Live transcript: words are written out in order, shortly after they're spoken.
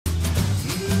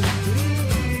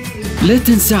لا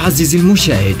تنسى عزيزي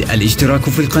المشاهد الاشتراك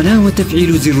في القناة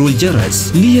وتفعيل زر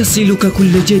الجرس ليصلك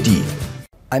كل جديد.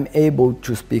 I'm able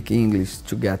to speak English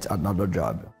to get another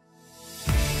job.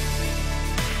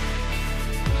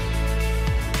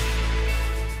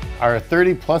 Our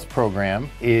 30+ program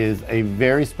is a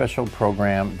very special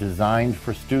program designed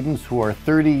for students who are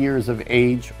 30 years of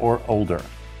age or older.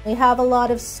 We have a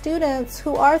lot of students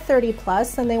who are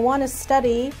 30+ and they want to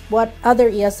study what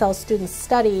other ESL students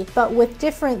study, but with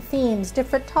different themes,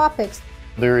 different topics.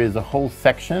 There is a whole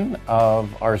section of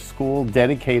our school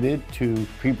dedicated to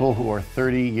people who are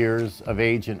 30 years of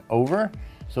age and over.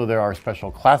 So there are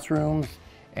special classrooms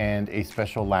and a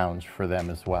special lounge for them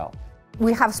as well.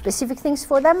 We have specific things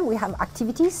for them. We have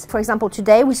activities. For example,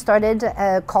 today we started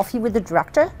coffee with the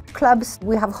director. Clubs,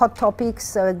 we have hot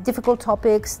topics, difficult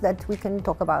topics that we can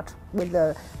talk about with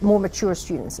the more mature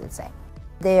students, let's say.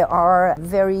 They are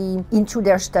very into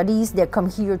their studies. They come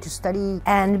here to study,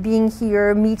 and being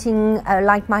here, meeting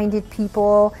like-minded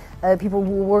people, people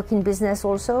who work in business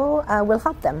also, will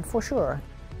help them for sure.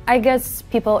 I guess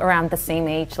people around the same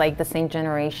age, like the same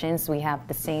generations, we have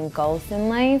the same goals in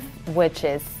life, which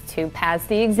is to pass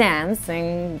the exams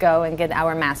and go and get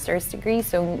our master's degree,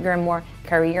 so we're more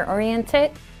career-oriented.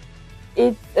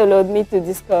 It allowed me to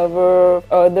discover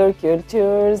other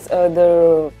cultures,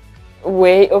 other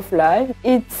way of life.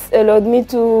 It allowed me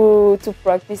to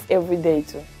practice every day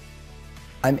too.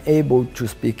 I'm able to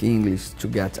speak English to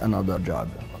get another job.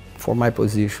 For my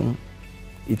position,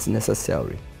 it's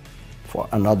necessary. For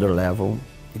another level,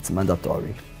 it's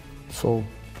mandatory. So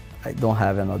I don't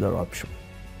have another option.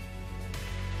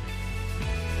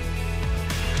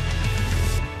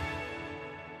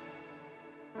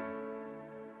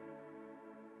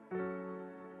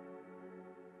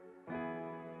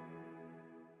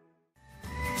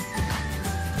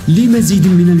 لمزيد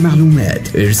من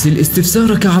المعلومات ارسل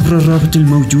استفسارك عبر الرابط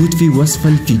الموجود في وصف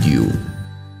الفيديو.